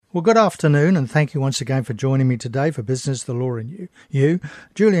Well, good afternoon, and thank you once again for joining me today for Business, the Law and You.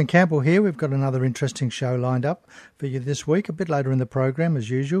 Julian Campbell here. We've got another interesting show lined up for you this week. A bit later in the program, as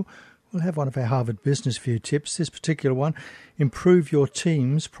usual, we'll have one of our Harvard Business View tips. This particular one, improve your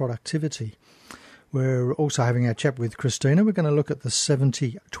team's productivity. We're also having our chat with Christina. We're going to look at the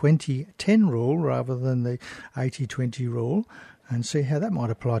 70-20-10 rule rather than the 80-20 rule and see how that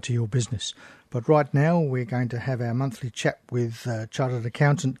might apply to your business. But right now, we're going to have our monthly chat with Chartered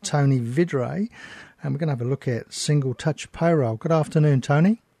Accountant Tony Vidray, and we're going to have a look at single touch payroll. Good afternoon,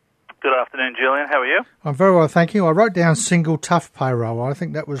 Tony. Good afternoon, Julian. How are you? I'm very well, thank you. I wrote down single tough payroll. I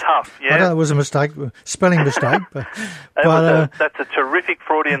think that was tough. Yeah, I don't know, it was a mistake, spelling mistake. But that's a terrific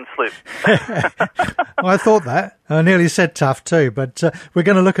Freudian slip. Well, I thought that. I nearly said tough too. But we're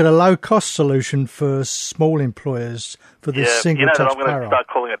going to look at a low cost solution for small employers for this single touch payroll. I'm going to start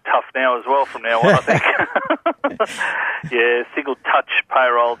calling it tough now as well from now on, I think. Yeah, single touch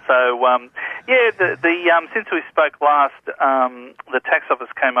payroll. So, since we spoke last, the tax office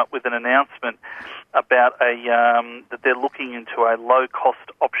came up with an announcement about that they're looking into a low cost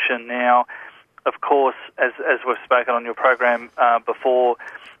option now. Of course, as we've spoken on your program before,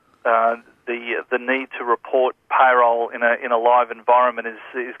 the need to report payroll in a live environment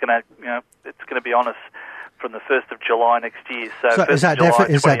is going to it's going to be on us from the 1st of July next year. So is that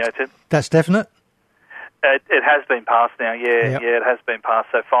definite? That's definite? It has been passed now, yeah, it has been passed.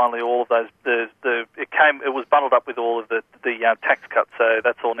 So finally, all of those, it was bundled up with all of the tax cuts. So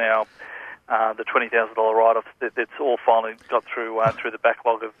that's all now. The $20,000 write-off, it's all finally got through the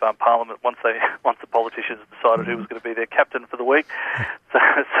backlog of Parliament once the politicians decided who was going to be their captain for the week. So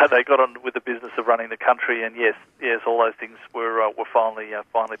they got on with the business of running the country, and yes, all those things were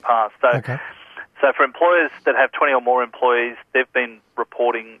finally passed. So. Okay. So for employers that have 20 or more employees, they've been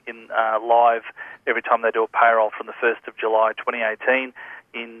reporting in live every time they do a payroll from the 1st of July 2018.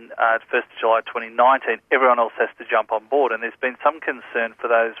 In 1st of July 2019, everyone else has to jump on board. And there's been some concern for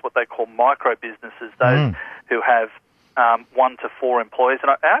those, what they call micro businesses, those who have 1 to 4 employees.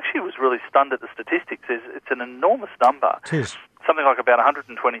 And I actually was really stunned at the statistics. It's an enormous number. It is. Something like about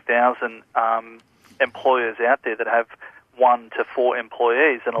 120,000 employers out there that have 1 to 4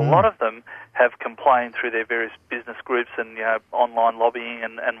 employees, and a lot of them have complained through their various business groups and online lobbying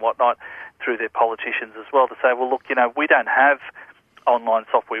and whatnot through their politicians as well to say, well, look, we don't have online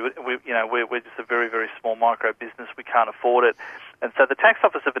software. We're just a very, very small micro business. We can't afford it. And so the tax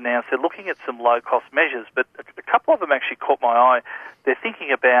office have announced they're looking at some low-cost measures, but a couple of them actually caught my eye. They're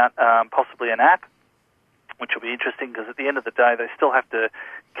thinking about possibly an app, which will be interesting because at the end of the day, they still have to,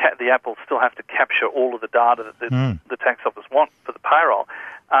 the app will still have to capture all of the data that the tax office want for the payroll.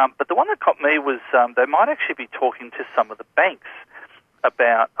 But the one that caught me was they might actually be talking to some of the banks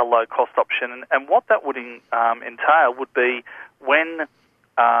about a low-cost option, and what that would entail would be when,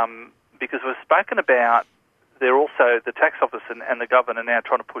 because we've spoken about, they're also, the tax office and the government are now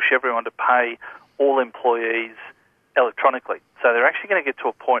trying to push everyone to pay all employees electronically. So they're actually going to get to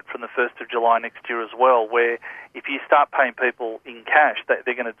a point from the 1st of July next year as well where if you start paying people in cash, they're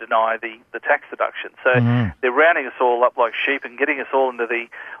going to deny the tax deduction. So they're rounding us all up like sheep and getting us all into the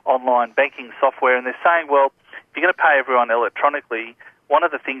online banking software, and they're saying, well, if you're going to pay everyone electronically, one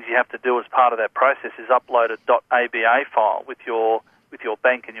of the things you have to do as part of that process is upload a .aba file with your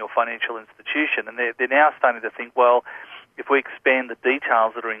bank and your financial institution. And they're now starting to think, well, if we expand the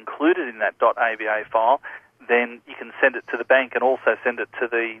details that are included in that .aba file, then you can send it to the bank and also send it to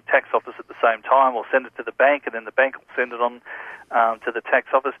the tax office at the same time, or send it to the bank and then the bank will send it on to the tax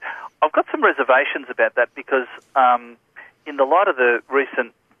office. I've got some reservations about that because in the light of the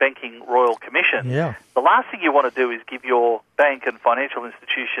recent Banking Royal Commission, the last thing you want to do is give your bank and financial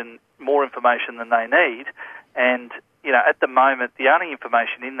institution more information than they need. And, at the moment, the only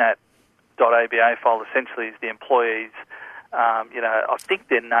information in that .aba file essentially is the employees. I think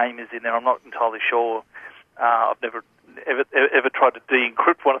their name is in there. I'm not entirely sure. I've never ever tried to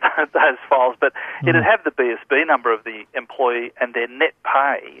de-encrypt one of those files, but it'd have the BSB number of the employee and their net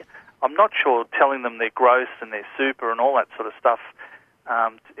pay. I'm not sure telling them their gross and their super and all that sort of stuff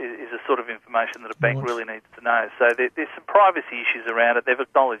is a sort of information that a bank really needs to know. So there's some privacy issues around it. They've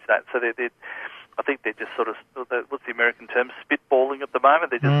acknowledged that. So I think they're just sort of, what's the American term, spitballing at the moment.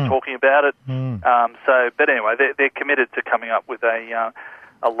 They're just talking about it. But anyway, they're committed to coming up with a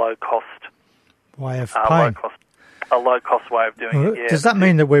low-cost way of paying. A low-cost way of doing it, yeah. Does that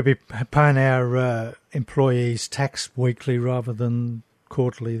mean that we'll be paying our employees tax weekly rather than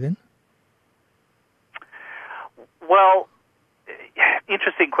quarterly then? Well,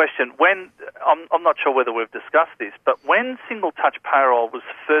 interesting question. I'm not sure whether we've discussed this, but when single touch payroll was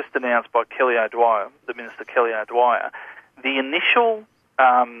first announced by Kelly O'Dwyer, the Minister Kelly O'Dwyer, the initial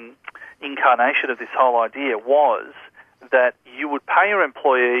incarnation of this whole idea was that you would pay your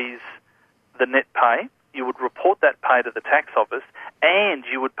employees the net pay, you would report that pay to the tax office, and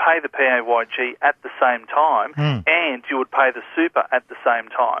you would pay the PAYG at the same time, and you would pay the super at the same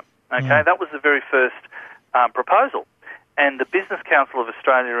time. Okay, that was the very first proposal. And the Business Council of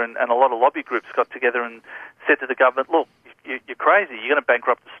Australia and a lot of lobby groups got together and said to the government, look, you're crazy, you're going to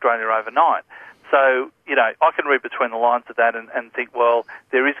bankrupt Australia overnight. So, I can read between the lines of that and think, well,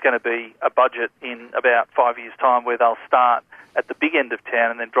 there is going to be a budget in about 5 years' time where they'll start at the big end of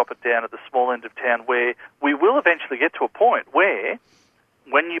town and then drop it down at the small end of town, where we will eventually get to a point where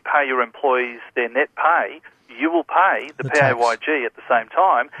when you pay your employees their net pay, you will pay the PAYG at the same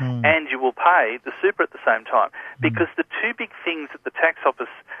time and you will pay the super at the same time. Because the two big things that the tax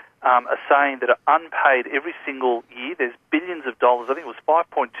office are saying that are unpaid every single year, there's billions of dollars, I think it was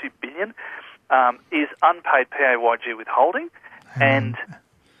 $5.2 billion, is unpaid PAYG withholding and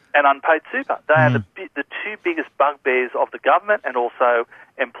unpaid super. They are the two biggest bugbears of the government and also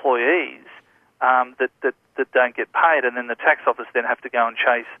employees that don't get paid, and then the tax office then have to go and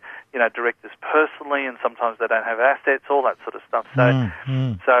chase directors personally, and sometimes they don't have assets, all that sort of stuff.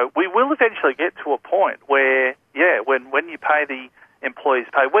 So we will eventually get to a point where, when you pay the employees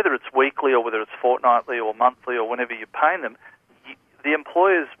pay, whether it's weekly or whether it's fortnightly or monthly or whenever you're paying them, the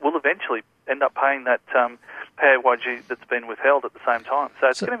employers will eventually end up paying that PAYG that's been withheld at the same time. So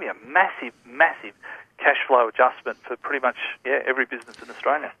it's going to be a massive, massive cash flow adjustment for pretty much every business in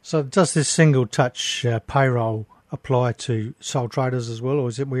Australia. So does this single touch payroll apply to sole traders as well, or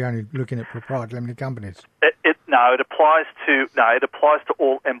is it we only looking at proprietary limited companies? It applies to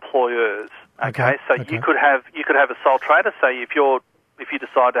all employers. Okay. You could have a sole trader. Say if you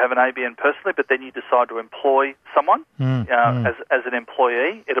decide to have an ABN personally, but then you decide to employ someone as an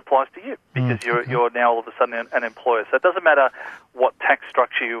employee, it applies to you because you're now all of a sudden an employer. So it doesn't matter what tax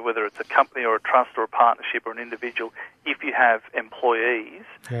structure whether it's a company or a trust or a partnership or an individual. If you have employees,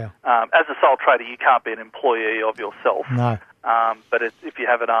 as a sole trader, you can't be an employee of yourself. No. But if you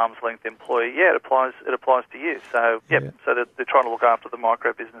have an arm's length employee, it applies to you. So so they're trying to look after the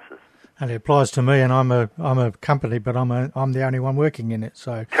micro businesses. And it applies to me, and I'm a company, but I'm the only one working in it.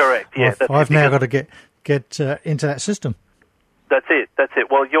 So correct. Yeah, I've now got to get into that system. That's it.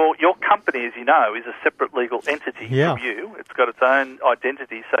 Well, your company, as you know, is a separate legal entity from you. It's got its own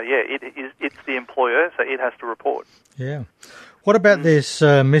identity. So it's the employer, so it has to report. Yeah. What about this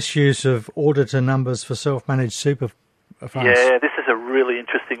misuse of auditor numbers for self-managed super funds? Yeah, this is a really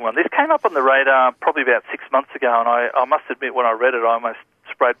interesting one. This came up on the radar probably about 6 months ago, and I must admit when I read it, I almost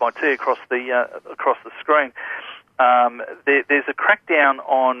sprayed my tea across the screen. There's a crackdown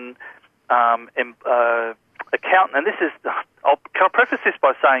on accountant, and this is. Can I preface this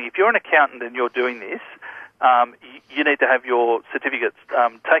by saying, if you're an accountant and you're doing this, you need to have your certificates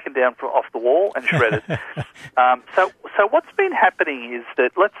taken down off the wall and shredded. So what's been happening is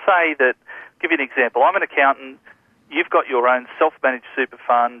that, let's say that, give you an example. I'm an accountant. You've got your own self-managed super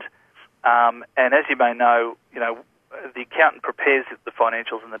fund, and as you may know, the accountant prepares the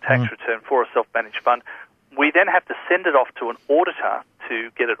financials and the tax return for a self-managed fund. We then have to send it off to an auditor to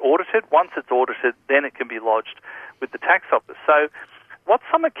get it audited. Once it's audited, then it can be lodged with the tax office. So what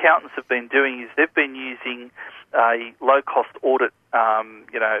some accountants have been doing is they've been using a low-cost audit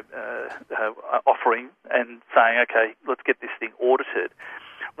offering and saying, okay, let's get this thing audited.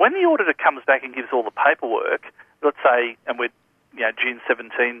 When the auditor comes back and gives all the paperwork, let's say, and we're June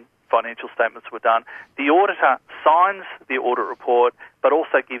 17 financial statements were done, the auditor signs the audit report but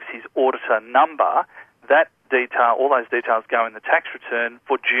also gives his auditor number. That detail, all those details go in the tax return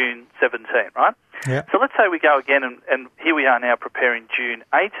for June 17, right? Yeah. So let's say we go again and here we are now preparing June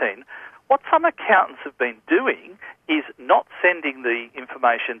 18. What some accountants have been doing is not sending the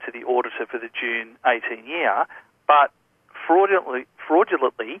information to the auditor for the June 18 year, but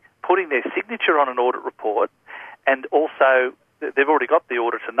fraudulently putting their signature on an audit report, and also they've already got the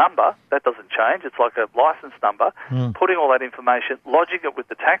auditor number. That doesn't change. It's like a license number. Putting all that information, lodging it with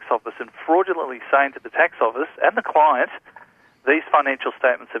the tax office, and fraudulently saying to the tax office and the client, these financial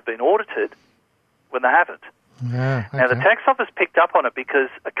statements have been audited when they haven't. Yeah, okay. Now, the tax office picked up on it because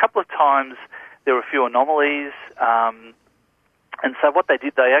a couple of times there were a few anomalies. And so what they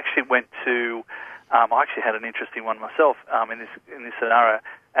did, they actually went to... I actually had an interesting one myself in this scenario.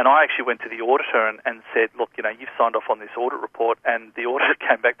 And I actually went to the auditor and said, look, you've signed off on this audit report, and the auditor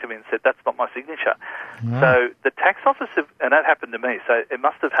came back to me and said, that's not my signature. No. So the tax office, and that happened to me, so it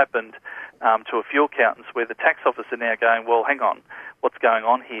must have happened to a few accountants where the tax office are now going, well, hang on, what's going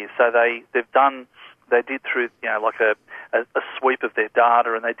on here? So they did through, like a sweep of their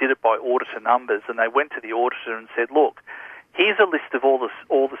data, and they did it by auditor numbers, and they went to the auditor and said, look, here's a list of all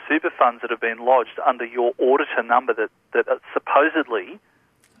the super funds that have been lodged under your auditor number that supposedly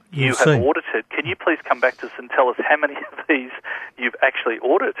you have audited. Can you please come back to us and tell us how many of these you've actually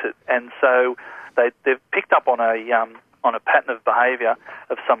audited? And so they've picked up on a pattern of behaviour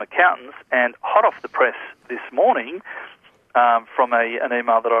of some accountants, and hot off the press this morning, from an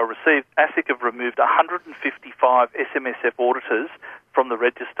email that I received, ASIC have removed 155 SMSF auditors from the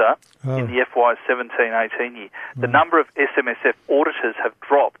register in the FY17-18 year. The number of SMSF auditors have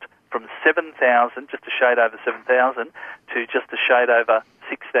dropped from 7,000, just a shade over 7,000, to just a shade over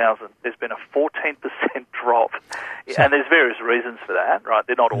 6,000. There's been a 14% drop, and there's various reasons for that, right?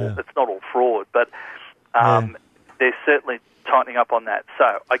 They're not all. It's not all fraud, but they're certainly tightening up on that.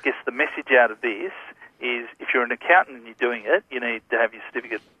 So I guess the message out of this is, if you're an accountant and you're doing it, you need to have your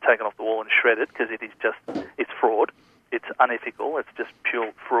certificate taken off the wall and shredded, because it's fraud. It's unethical. It's just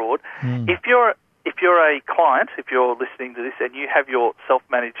pure fraud. If you're a client, if you're listening to this and you have your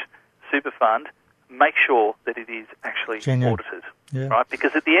self-managed super fund, make sure that it is actually audited, right?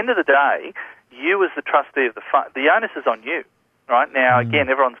 Because at the end of the day, you as the trustee of the fund, the onus is on you, right? Now, again,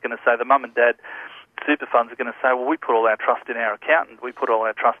 everyone's going to say, the mum and dad super funds are going to say, well, we put all our trust in our accountant, we put all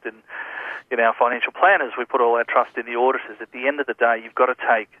our trust in our financial planners, we put all our trust in the auditors. At the end of the day, you've got to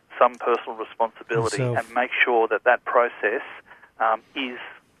take some personal responsibility and make sure that process is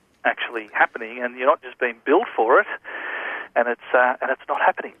actually happening, and you're not just being billed for it, and it's not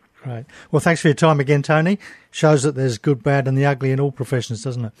happening. Right. Well, thanks for your time again, Tony. Shows that there's good, bad and the ugly in all professions,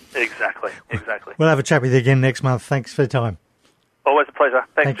 doesn't it? Exactly. We'll have a chat with you again next month. Thanks for your time. Always a pleasure.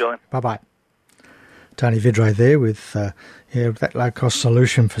 Thanks, Julian. Bye-bye. Tony Vidray there with that low-cost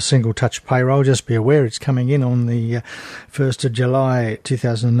solution for single-touch payroll. Just be aware it's coming in on the 1st of July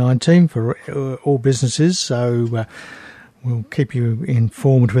 2019 for all businesses, so we'll keep you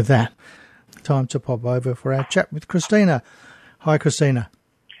informed with that. Time to pop over for our chat with Christina. Hi, Christina.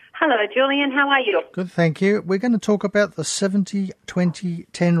 Hello, Julian. How are you? Good, thank you. We're going to talk about the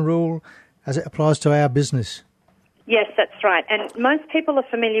 70-20-10 rule as it applies to our business. Yes, that's right. And most people are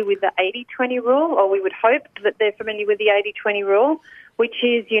familiar with the 80-20 rule, or we would hope that they're familiar with the 80-20 rule, which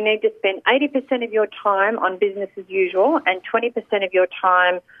is you need to spend 80% of your time on business as usual and 20% of your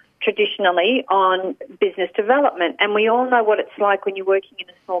time traditionally on business development. And we all know what it's like when you're working in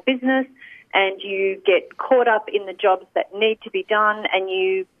a small business and you get caught up in the jobs that need to be done and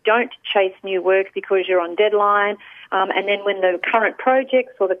you don't chase new work because you're on deadline. And then when the current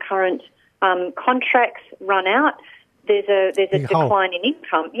projects or the current contracts run out, there's a decline in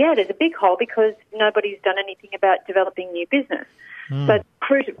income. Yeah, there's a big hole because nobody's done anything about developing new business. So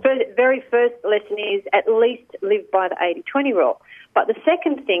the very first lesson is at least live by the 80-20 rule. But the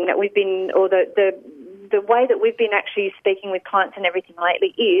second thing that we've been, or the way that we've been actually speaking with clients and everything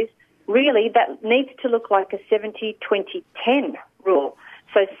lately is really that needs to look like a 70-20-10 rule.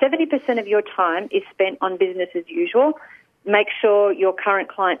 So 70% of your time is spent on business as usual. Make sure your current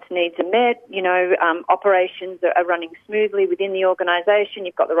clients' needs are met, operations are running smoothly within the organisation,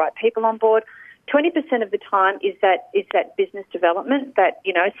 you've got the right people on board. 20% of the time is that business development that,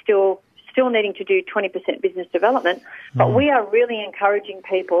 still needing to do 20% business development. But we are really encouraging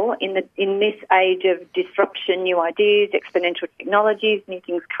people in this age of disruption, new ideas, exponential technologies, new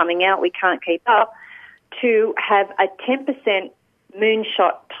things coming out, we can't keep up, to have a 10%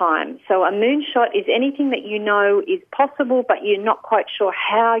 moonshot time. So a moonshot is anything that you know is possible, but you're not quite sure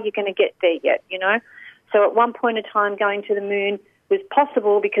how you're going to get there yet, So at one point in time, going to the moon was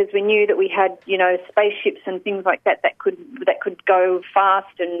possible because we knew that we had, spaceships and things like that could go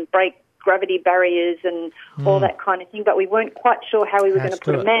fast and break gravity barriers and all that kind of thing, but we weren't quite sure how we were going to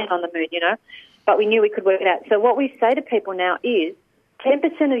put a man on the moon, but we knew we could work it out. So what we say to people now is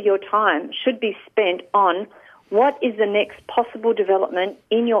 10% of your time should be spent on what is the next possible development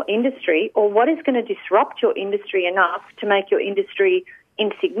in your industry, or what is going to disrupt your industry enough to make your industry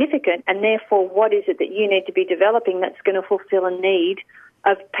insignificant, and therefore what is it that you need to be developing that's going to fulfill a need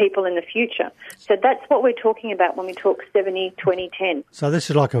of people in the future. So that's what we're talking about when we talk 70-20-10. So this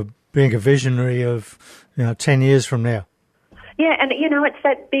is like being a visionary of 10 years from now. Yeah, and, it's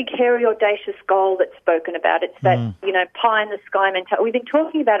that big, hairy, audacious goal that's spoken about. It's that, pie in the sky mentality. We've been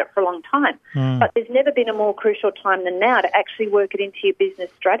talking about it for a long time, but there's never been a more crucial time than now to actually work it into your business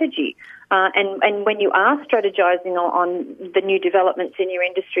strategy. And when you are strategizing on the new developments in your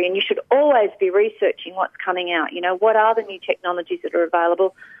industry, and you should always be researching what's coming out, what are the new technologies that are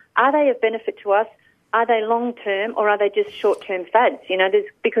available? Are they of benefit to us? Are they long-term, or are they just short-term fads?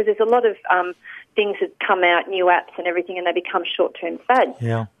 Because there's a lot of things that come out, new apps and everything, and they become short-term fads.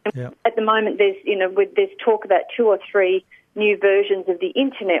 Yeah. At the moment, there's talk about 2 or 3 new versions of the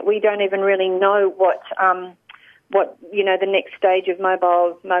internet. We don't even really know the next stage of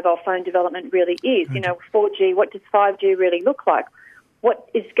mobile phone development really is. 4G, what does 5G really look like? What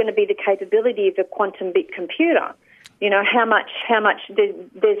is going to be the capability of a quantum bit computer? How much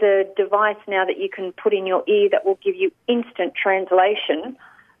there's a device now that you can put in your ear that will give you instant translation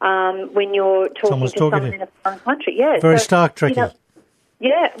when you're talking to someone in a foreign country. Yeah, very Star Trek-y.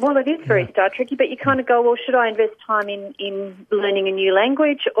 Yeah, well, it is very Star Trek-y, but you kind of go, well, should I invest time in learning a new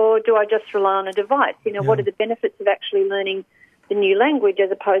language, or do I just rely on a device? What are the benefits of actually learning the new language as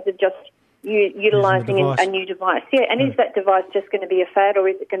opposed to just utilising a new device? Yeah, and is that device just going to be a fad, or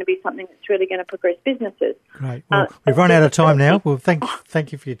is it going to be something that's really going to progress businesses? Great. Well, we've run out of time now. Well,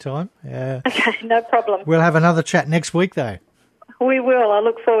 thank you for your time. Okay, no problem. We'll have another chat next week, though. We will. I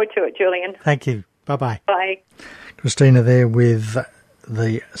look forward to it, Julian. Thank you. Bye-bye. Bye. Christina there with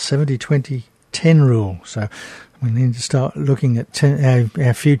the 70-20-10 rule. So we need to start looking at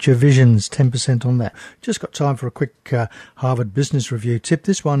our future visions, 10% on that. Just got time for a quick Harvard Business Review tip.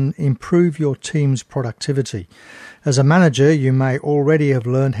 This one, improve your team's productivity. As a manager, you may already have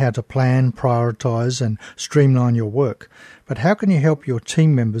learned how to plan, prioritise and streamline your work. But how can you help your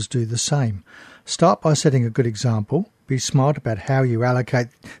team members do the same? Start by setting a good example. Be smart about how you allocate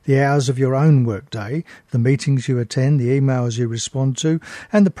the hours of your own workday, the meetings you attend, the emails you respond to,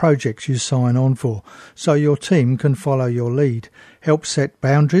 and the projects you sign on for, so your team can follow your lead. Help set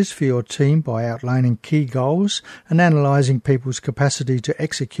boundaries for your team by outlining key goals and analysing people's capacity to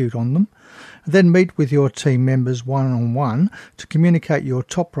execute on them. Then meet with your team members one-on-one to communicate your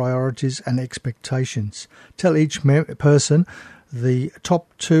top priorities and expectations. Tell each person the top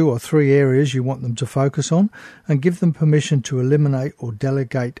 2 or 3 areas you want them to focus on, and give them permission to eliminate or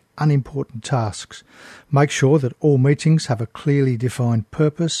delegate unimportant tasks. Make sure that all meetings have a clearly defined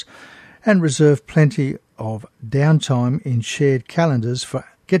purpose, and reserve plenty of downtime in shared calendars for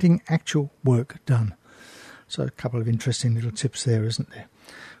getting actual work done. So a couple of interesting little tips there, isn't there?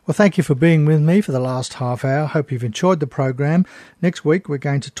 Well, thank you for being with me for the last half hour. Hope you've enjoyed the program. Next week, we're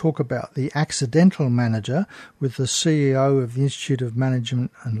going to talk about the accidental manager with the CEO of the Institute of Management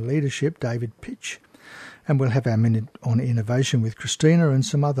and Leadership, David Pitch. And we'll have our Minute on Innovation with Christina and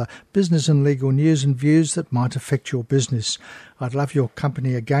some other business and legal news and views that might affect your business. I'd love your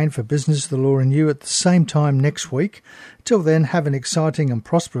company again for Business, the Law and You at the same time next week. Till then, have an exciting and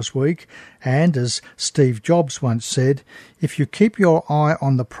prosperous week. And as Steve Jobs once said, if you keep your eye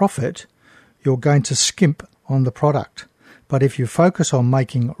on the profit, you're going to skimp on the product. But if you focus on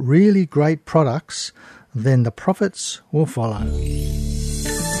making really great products, then the profits will follow.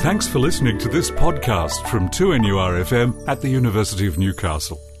 Thanks for listening to this podcast from 2NURFM at the University of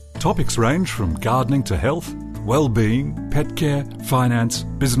Newcastle. Topics range from gardening to health, well-being, pet care, finance,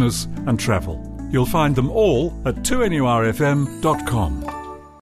 business and travel. You'll find them all at 2NURFM.com.